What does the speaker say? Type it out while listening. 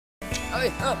Okay,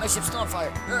 my ship's still on fire.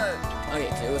 Okay,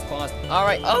 so it was paused.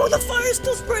 Alright. Oh, the fire's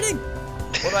still spreading!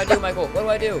 What do I do, Michael? What do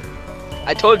I do?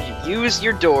 I told you, use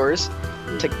your doors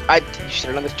to... you should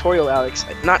have done the tutorial, Alex.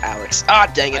 Not Alex. Ah,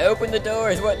 dang I it. opened the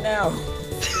doors. What now?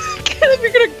 Caleb,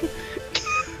 you're gonna...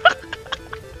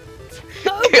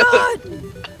 Oh,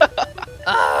 God!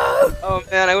 Oh! Oh,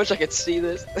 man, I wish I could see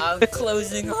this. I'm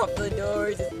closing off the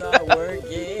doors. It's not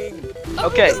working.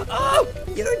 Okay. Oh,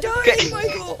 you're dying, Okay.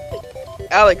 Michael.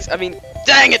 Alex, I mean,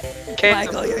 dang it!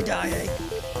 Michael, you're dying.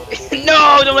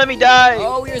 No, don't let me die!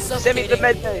 Oh, you're Send me suffocating. to the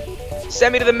med bay.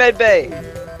 Send me to the med bay.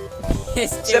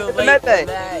 It's Send too me to the late med for bay.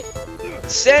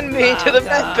 that. Send me to the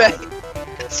med God.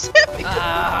 bay. Send me.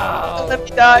 Oh, Let me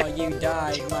die. Oh, you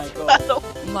died, Michael.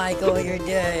 No. Michael, you're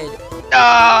dead. No!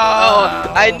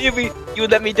 I knew you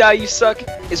would let me die, you suck.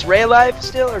 Is Ray alive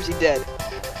still, or is he dead?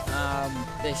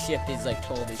 The ship is like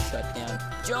totally shut down.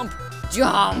 Jump!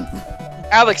 Jump!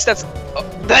 Alex, that's...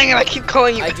 Oh, dang it, I keep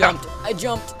calling you I out. jumped. I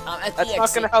jumped. I'm at the That's exit.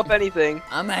 not gonna help anything.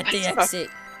 I'm at the That's not- exit.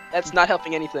 That's not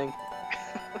helping anything.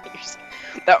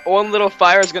 That one little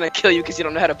fire is gonna kill you because you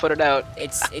don't know how to put it out.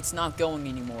 It's not going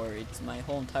anymore. It's my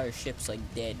whole entire ship's like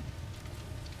dead.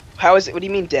 How is it? What do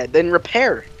you mean dead? Then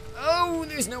repair. Oh,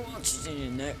 there's no oxygen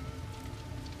in there.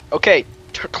 Okay,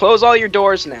 close all your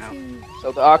doors now,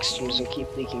 so the oxygen doesn't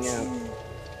keep leaking out.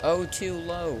 Oh, too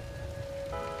low.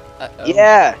 Uh-oh.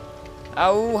 Yeah,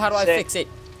 Oh, how do I Sick. fix it?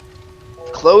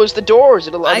 close the doors.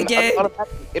 It'll I did.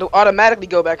 It'll automatically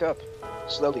go back up,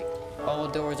 slowly. All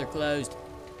doors are closed.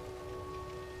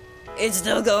 It's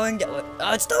still going down.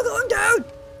 Oh, it's still going down.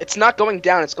 It's not going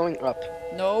down. It's going up.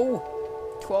 No.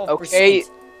 12%. Okay,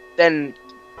 then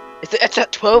it's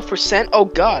at 12%. Oh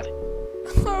God.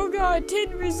 Oh God,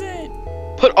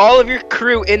 10%. Put all of your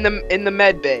crew in the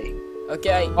med bay.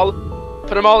 Okay.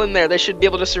 Put them all in there. They should be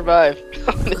able to survive.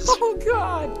 Oh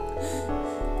God.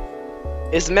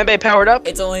 Is the med bay powered up?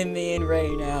 It's only me and Ray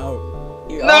now.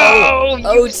 No!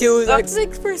 Oh, you two is suck. like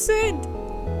 6%.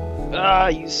 Ah,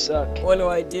 you suck. What do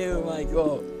I do,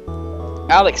 Michael?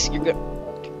 Alex, you're good.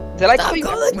 Did I call Stop you?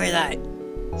 calling me that.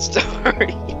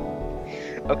 Sorry.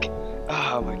 Okay.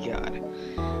 Oh my God.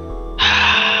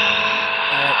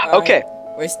 Alright, Okay.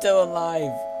 we're still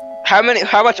alive. How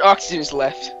much oxygen is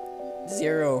left?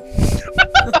 0.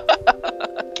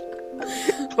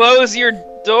 Close your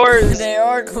doors. They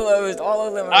are closed. All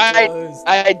of them are closed.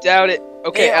 I doubt it.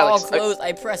 Okay, They're Alex. all closed.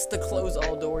 I pressed the close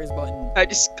all doors button. I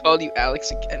just called you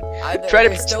Alex again.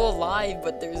 They're still alive,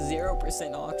 but there's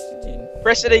 0% oxygen.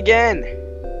 Press it again.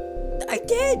 I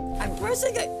did. I'm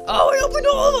pressing it. Oh, I opened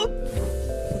all of them.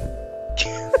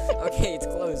 Okay, it's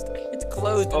closed. It's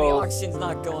closed, and the Oh. oxygen's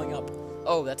not going up.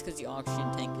 Oh, that's because the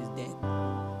oxygen tank is dead.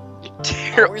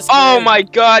 we're Oh screwed. my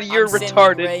God, you're I'm sending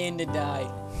retarded. Ray in to die.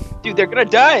 Dude, they're gonna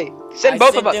die. Send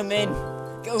both of us. Send him in.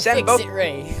 Go Send fix both- it,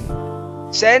 Ray.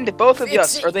 Send both of Fix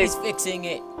us. it. Or they? He's fixing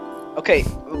it. Okay.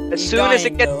 As He's soon as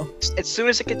it dying,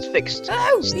 gets fixed,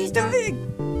 Oh, he's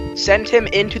dying. send him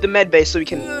into the med bay so we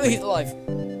can. He's alive.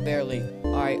 Barely.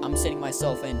 Alright, I'm sending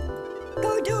myself in.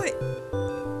 Go do it.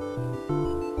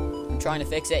 I'm trying to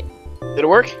fix it. Did it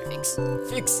work?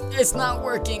 Fix. It's not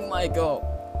working, Michael.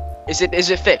 Is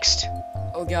it fixed?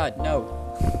 Oh God, no.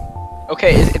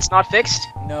 Okay, it's not fixed.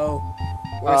 No.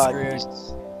 We're screwed.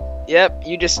 Yep,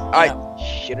 you just I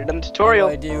should have done the tutorial.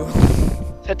 What do I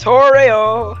do?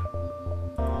 Tutorial.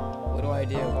 What do I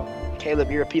do? Caleb,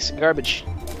 you're a piece of garbage.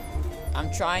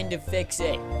 I'm trying to fix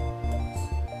it.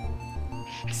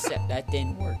 Except that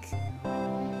didn't work.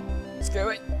 Screw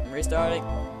it. I'm restarting.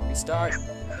 Restart.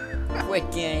 Quit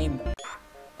game.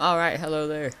 Alright, hello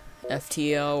there.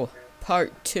 FTL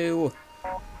Part 2.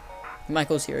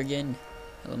 Michael's here again.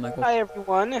 Hello, Michael. Hi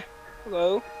everyone.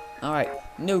 Hello. Alright,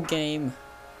 new game.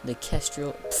 The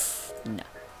Kestrel. Pfft, no.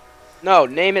 No,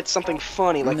 name it something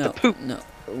funny like no, the poop. No.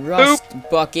 Rust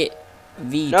Bucket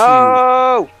V2.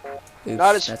 No! Oops,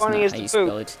 Not as that's funny not as how the you poop.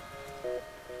 spell it.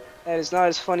 That is not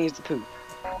as funny as the poop.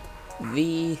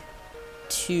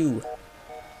 V2.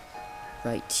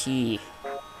 Right, T.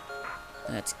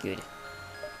 That's good.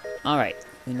 Alright,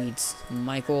 we need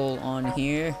Michael on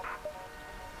here.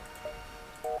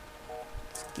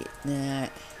 Let's get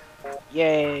that.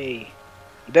 Yay.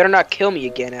 You better not kill me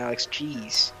again, Alex.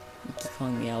 Jeez. You keep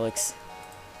calling me Alex.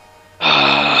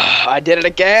 I did it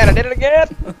again.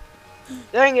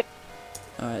 Dang it.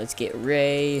 Alright, let's get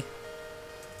Ray.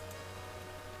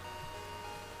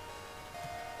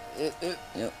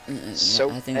 So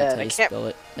I think that's bad. how I you can't- spell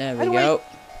it. There How we do go.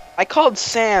 I called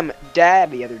Sam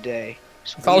Dad the other day.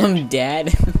 It's Call weird. him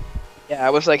Dad. Yeah, I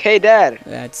was like, hey Dad.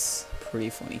 That's pretty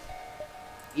funny.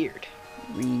 Weird.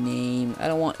 Rename. I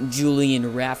don't want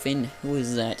Julian Raffin. Who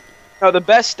is that? No, the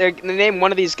best. They name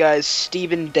one of these guys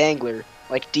Steven Dangler,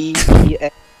 like D,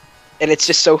 and it's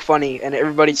just so funny, and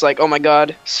everybody's like, "Oh my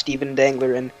God, Steven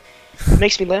Dangler," and it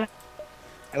makes me laugh.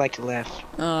 I like to laugh.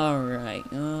 All right.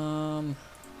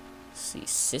 Let's see,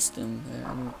 system. I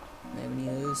don't have any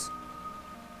of those.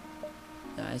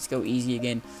 Let's go easy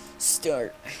again.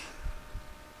 Start.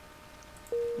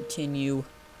 Continue.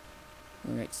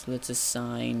 Alright, so let's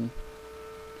assign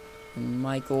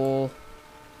Michael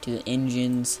to the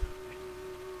engines.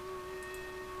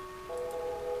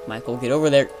 Michael, get over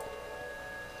there.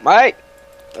 Mike!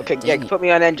 Okay, God yeah, dang it. put me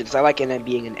on engines. I like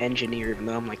being an engineer, even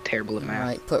though I'm like terrible at math.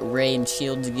 Alright, put Ray in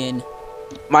shields again.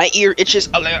 My ear itches.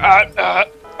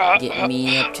 Get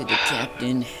me up to the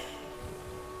captain.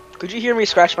 Could you hear me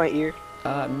scratch my ear?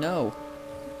 No.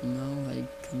 No, I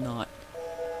could not.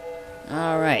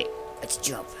 Alright, let's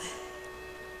jump.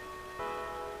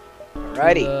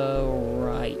 Alrighty.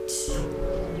 Right.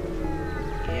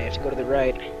 Yeah, I have to go to the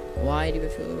right. Why do I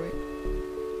feel right?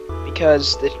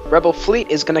 Because the rebel fleet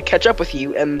is gonna catch up with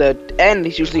you, and the end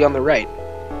is usually on the right.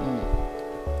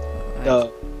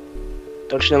 Alright.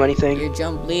 Don't you know anything? Your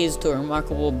jump leads to a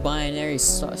remarkable binary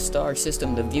star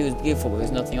system. The view is beautiful, but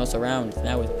there's nothing else around.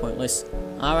 That was pointless.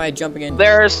 Alright, jump again.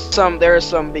 There are some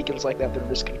beacons like that that are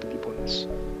just completely pointless.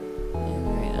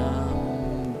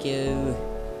 Alright,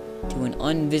 go to an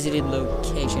unvisited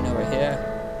location over here.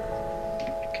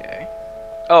 Okay.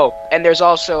 Oh, and there's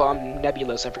also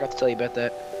nebulas. I forgot to tell you about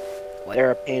that. What?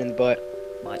 They're a pain in the butt.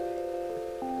 What?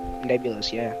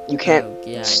 Nebulas, yeah. You can't. Oh,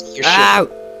 God. see your Ow!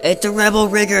 It's a rebel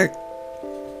rigger! shit.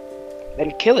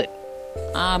 Then kill it.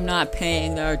 I'm not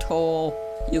paying their toll.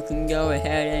 You can go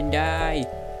ahead and die.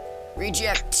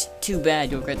 Reject. Too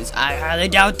bad you'll regret this. I highly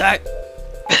doubt that.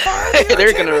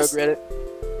 They're gonna regret it.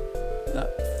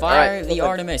 Fire Alright, the okay.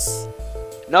 Artemis.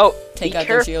 No. Take be out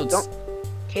their careful. shields. Don't.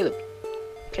 Caleb.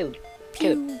 Caleb.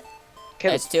 Caleb.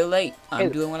 Caleb. It's too late. I'm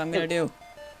Caleb. doing what I'm gonna do.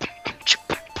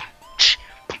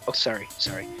 Oh, sorry. What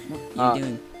are you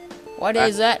doing? What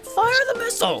is that? Fire the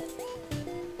missile!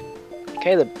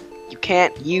 Caleb, you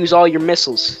can't use all your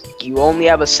missiles. You only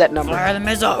have a set number. Fire the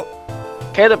missile!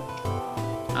 Caleb.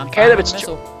 I'm Caleb, firing it's the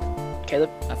missile. Caleb.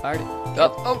 I fired it.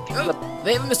 Oh,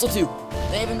 they have a missile too.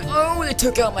 They have a oh, they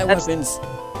took out my weapons.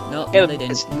 No, Caleb, they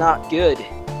didn't. it's not good.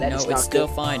 That No, is it's not still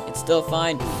good. fine. It's still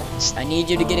fine. I need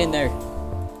you to get in there.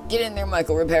 Get in there,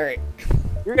 Michael. Repair it.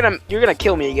 You're gonna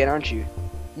kill me again, aren't you?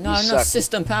 Not You enough suck.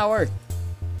 system power.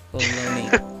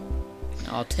 Baloney.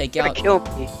 I'll take You're out gonna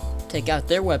kill me. take out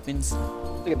their weapons.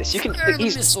 Look at this. You can. Fire the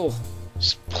He's missile.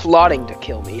 plotting to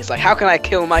kill me. He's like, how can I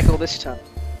kill Michael this time?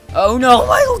 Oh no,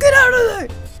 Michael, get out of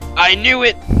there! I knew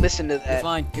it. Listen to You're that.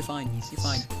 fine. You're fine. You're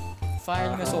fine. Fire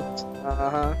the missile.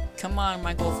 Uh-huh. Come on,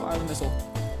 Michael. Fire the missile.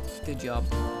 Good job.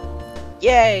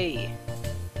 Yay!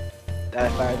 That I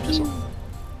fired the missile.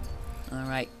 All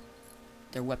right.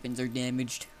 Their weapons are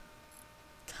damaged.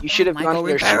 You should have gone Michael, for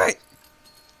their repair shields. it.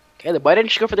 Caleb, why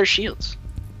didn't you go for their shields?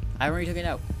 I already took it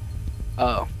out.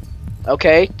 Oh.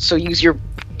 Okay, so use your.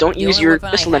 Don't The use only your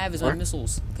weapon missile I have is my anymore.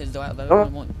 missiles, because the other Oh.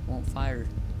 one won't fire.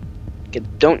 Okay,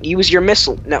 don't use your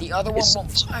missile. No. The other one it's-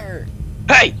 won't fire.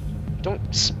 Hey! Don't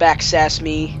backsass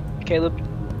me, Caleb.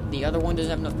 The other one doesn't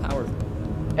have enough power.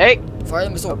 Hey! Fire the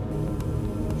missile.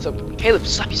 So, Caleb,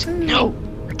 stop using. No!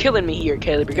 You're killing me here,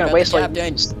 Caleb. You're Take gonna out waste the all your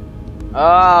captain. missiles.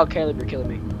 Oh, Caleb, you're killing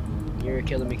me. You're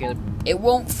killing me, Caleb. It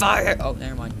won't fire. Oh,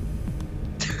 never mind.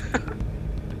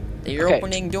 They're Okay.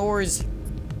 opening doors.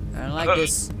 I don't like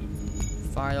this.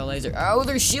 Fire the laser. Oh,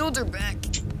 their shields are back.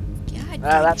 God,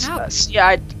 That's how? us. Yeah,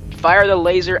 I'd fire the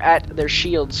laser at their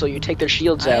shields so you take their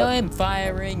shields out. I am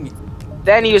firing.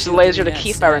 Then use the shooting laser to at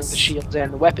keep firing us. the shields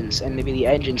and the weapons and maybe the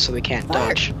engines so they can't Fire.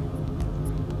 dodge.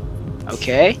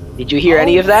 Okay. Did you hear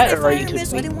any of that, or are you I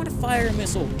tuning me? didn't want to fire a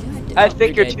missile. God, I oh, think they're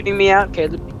you're dead. tuning me out,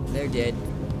 Caleb. They're dead.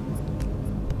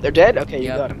 They're dead? Okay, you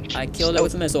Yep. got them. I killed it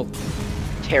with a missile.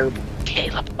 Terrible.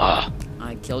 Caleb. Ugh.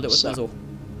 I killed it with a So- missile.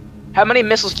 How many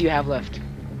missiles do you have left?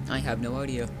 I have no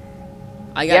idea.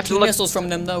 I You got have to 2 look- missiles from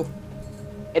them though.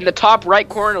 In the top right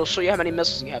corner, it'll show you how many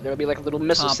missiles you have. There'll be like a little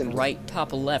missile Top symbol. right,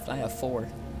 top left. I have 4.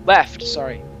 Left.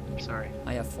 Sorry.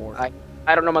 I have 4.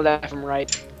 I don't know my left from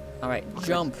right. All right,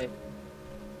 jump.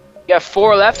 You have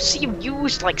 4 left? See, you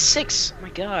used like 6. Oh my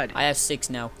god. I have 6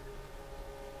 now.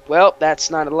 Well,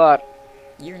 that's not a lot.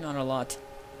 You're not a lot.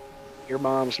 Your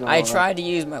mom's not a I lot. tried to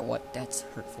use my what? That's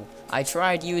hurtful. I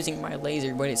tried using my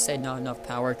laser, but it said not enough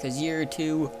power because you're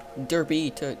too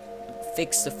derpy to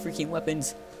fix the freaking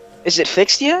weapons. Is it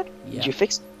fixed yet? Yeah. Did you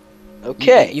fix it?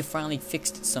 Okay. You finally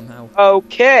fixed it somehow.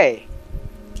 Okay.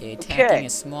 Okay, attacking Okay. a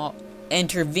small.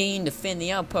 Intervene, defend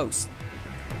the outpost.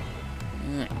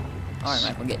 Alright,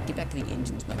 Michael, get back to the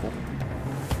engines, Michael.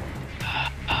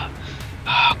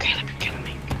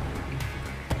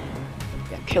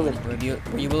 Kill him.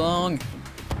 Where you belong.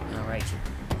 Alright.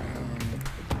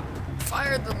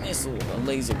 Fire the missile, the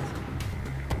laser.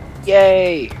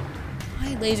 Yay!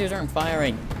 My lasers aren't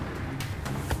firing.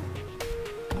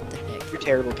 What the heck? You're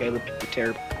terrible, Caleb. You're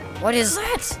terrible. What is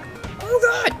that? Oh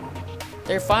god!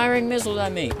 They're firing missiles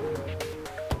at me.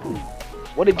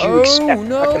 What did you expect? No. I'm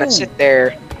not gonna sit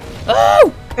there.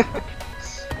 Oh!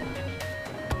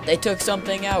 They took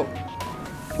something out.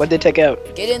 What'd they take out?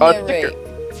 Get in there, Ray.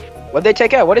 What'd they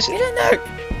take out? What is it? Get in there!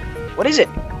 What is it?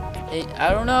 I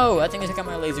don't know. I think they took out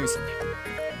my lasers.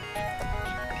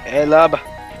 Caleb.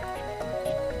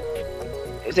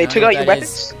 They took out your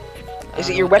weapons? Is Is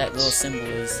it know your what weapons? That little symbol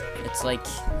is. It's like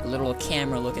a little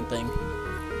camera-looking thing.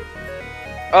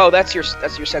 Oh, that's your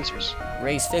sensors.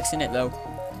 Ray's fixing it though.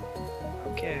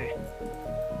 Okay.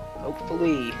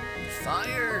 Hopefully.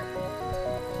 Fire!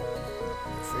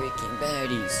 Freaking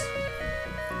baddies.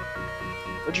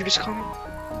 What'd you just call me?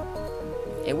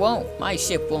 It won't. My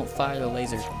ship won't fire the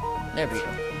laser. There we go.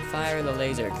 Fire the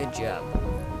laser. Good job.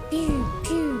 Pew,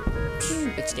 pew,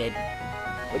 pew. It's dead.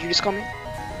 What'd you just call me?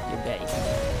 You're Betty.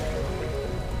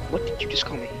 What did you just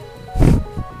call me?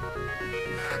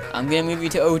 I'm gonna move you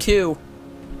to O2.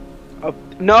 Oh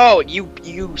no!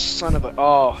 You son of a!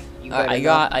 Oh, you. I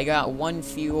got 1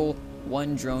 fuel,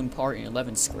 1 drone part, and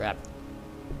 11 scrap.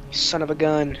 Son of a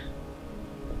gun.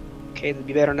 Caleb,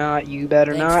 you better not. You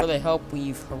better Thanks not. for the help.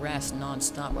 We've harassed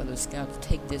non-stop by those scouts.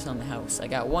 Take this on the house. I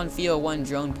got 1 fuel, 1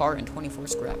 drone part, and 24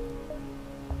 scrap.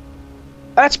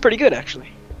 That's pretty good, actually.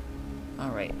 All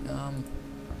right.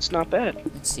 It's not bad.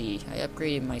 Let's see. I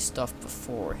upgraded my stuff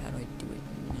before. How do I do it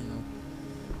now?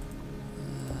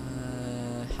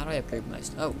 How do I upgrade my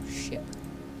stuff? Oh shit.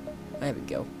 There we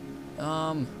go.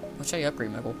 What should I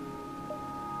upgrade, Michael?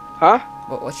 Huh?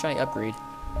 What should I upgrade?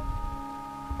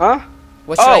 Huh?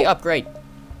 What should I upgrade?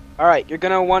 All right, you're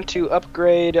gonna want to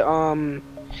upgrade.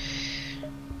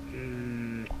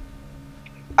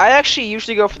 I actually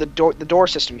usually go for the door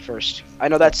system first. I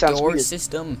know that sounds Door weird.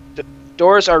 system.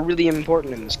 Doors are really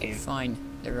important in this game. Fine.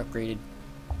 They're upgraded.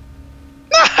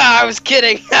 I was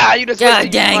kidding. You just God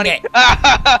wasted your dang money.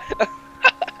 it.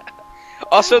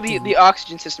 Also, the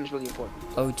oxygen system is really important.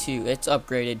 O2. It's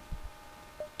upgraded.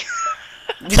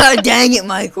 God dang it,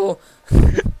 Michael.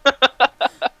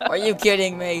 Are you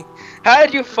kidding me? How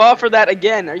did you fall for that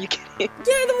again? Are you kidding?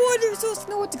 You're the one who's supposed to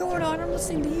know what's going on. I'm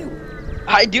listening to you.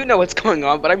 I do know what's going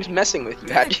on, but I was messing with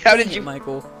you. How did Dang you? it,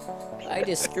 Michael? I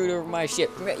just screwed over my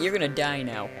ship. You're gonna die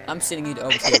now. I'm sending you to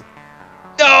O2.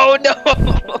 No.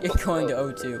 You're going to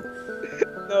O2.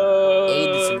 No. Aid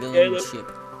the civilian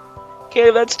ship. Okay,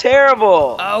 that's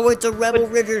terrible. Oh, it's a rebel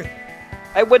rigger.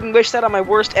 I wouldn't wish that on my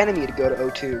worst enemy to go to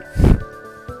O2.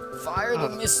 Fire the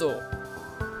missile.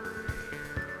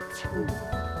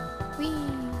 Whee.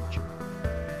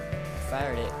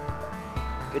 Fired it.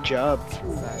 Good job.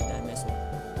 Fired that missile.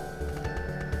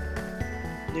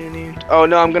 Oh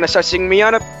no, I'm gonna start singing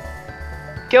Miana.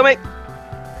 Kill me.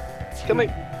 Kill me.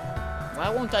 Why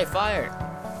won't I fire?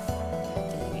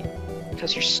 Dang it.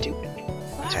 Because you're stupid.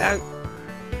 Fire.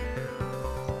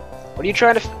 What are you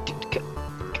trying to?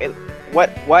 Okay, what?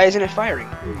 Why isn't it firing?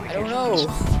 I don't know.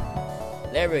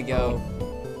 There we go.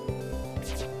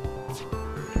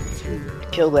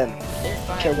 Kill them. They're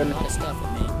firing Kill them. a lot of stuff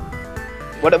at me.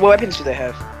 What weapons do they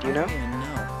have? Do you I know? don't even know.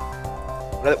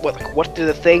 What do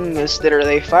the things that are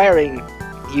they firing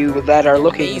you that are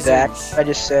looking at? Lasers.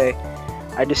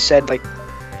 I just said like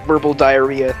verbal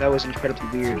diarrhea. That was incredibly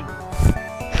weird.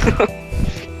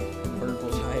 Verbal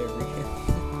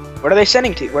diarrhea. What are they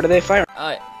sending to? What are they firing?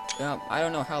 I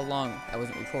don't know how long I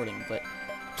wasn't recording, but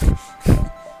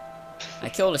I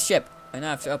killed a ship, and now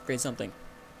I have to upgrade something.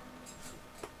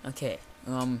 Okay,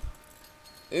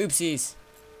 oopsies.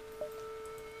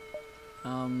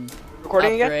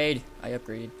 Recording again? Upgrade. I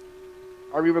upgraded.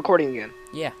 Are we recording again?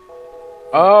 Yeah.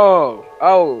 Oh.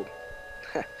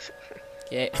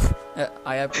 Okay.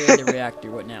 I upgraded the reactor.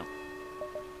 What now?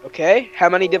 Okay. How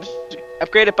many dips?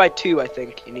 Upgrade it by 2, I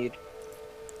think you need.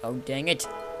 Oh dang it!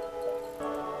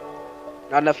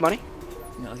 Not enough money?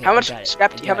 No, okay, How I much got it.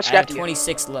 scrap I do- got how it. much I scrap have do you have?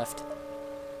 26 left.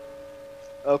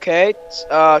 Okay.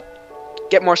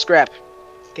 Get more scrap.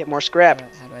 Get more scrap.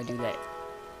 How do I do that?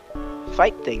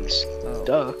 Fight things. Oh.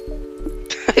 Duh.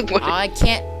 I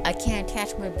can't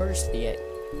attach my burst yet.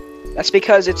 That's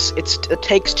because it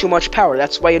takes too much power.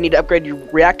 That's why you need to upgrade your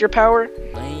reactor power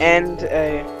Lame.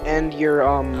 and your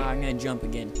Oh, I'm gonna jump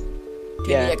again. To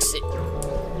Yeah. the exit.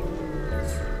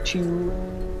 to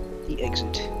the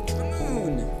exit.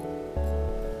 Moon.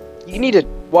 You need to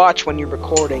watch when you're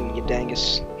recording, you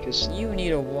dangus, because You need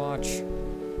to watch.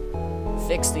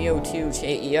 Fix the O2.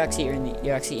 You're actually in the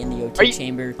Are O2 you-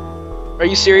 chamber. Are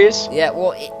you serious? Yeah,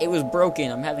 well, it was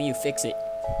broken. I'm having you fix it.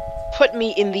 Put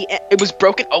me in the. It was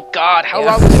broken. Oh God, how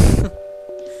Yeah. long was it?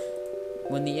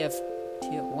 When the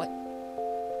FTL, what?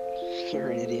 You're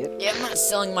an idiot. Yeah, I'm not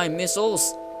selling my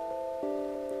missiles.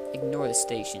 Ignore the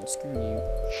station. Screw you.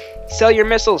 Sell your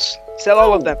missiles. Sell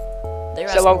all of them. They're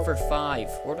Sell asking all- for 5.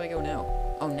 Where do I go now?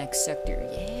 Oh, next sector.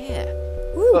 Yeah.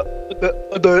 Woo.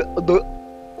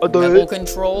 Rebel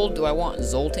controlled? Do I want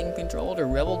Zoltan controlled or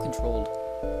Rebel controlled?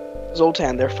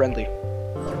 Zoltan, they're friendly.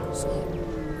 Oh, sweet.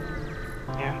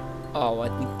 Yeah. Oh, I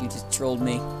think you just trolled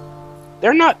me.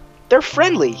 They're not. They're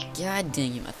friendly. God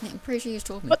dang it. I'm pretty sure you just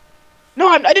trolled me. What? No,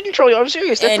 I didn't troll you. I'm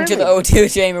serious. They're Into the friendly.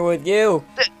 O2 chamber with you.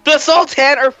 The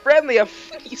Zoltan are friendly.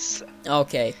 You suck.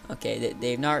 Okay.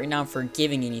 They're not renowned for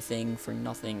giving anything for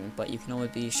nothing, but you can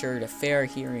always be assured a fair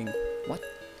hearing. What?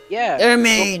 Yeah. They're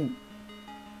mean.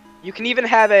 You can even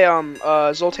have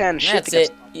a Zoltan shit. That's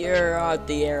it. You're at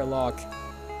the airlock.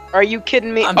 Are you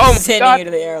kidding me? I'm Oh my sending God, you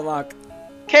to the airlock.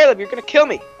 Caleb, you're gonna kill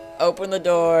me. Open the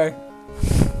door.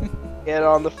 Get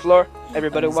on the floor.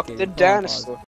 Everybody I'm walk scared. the Hold on, pause. dinosaur.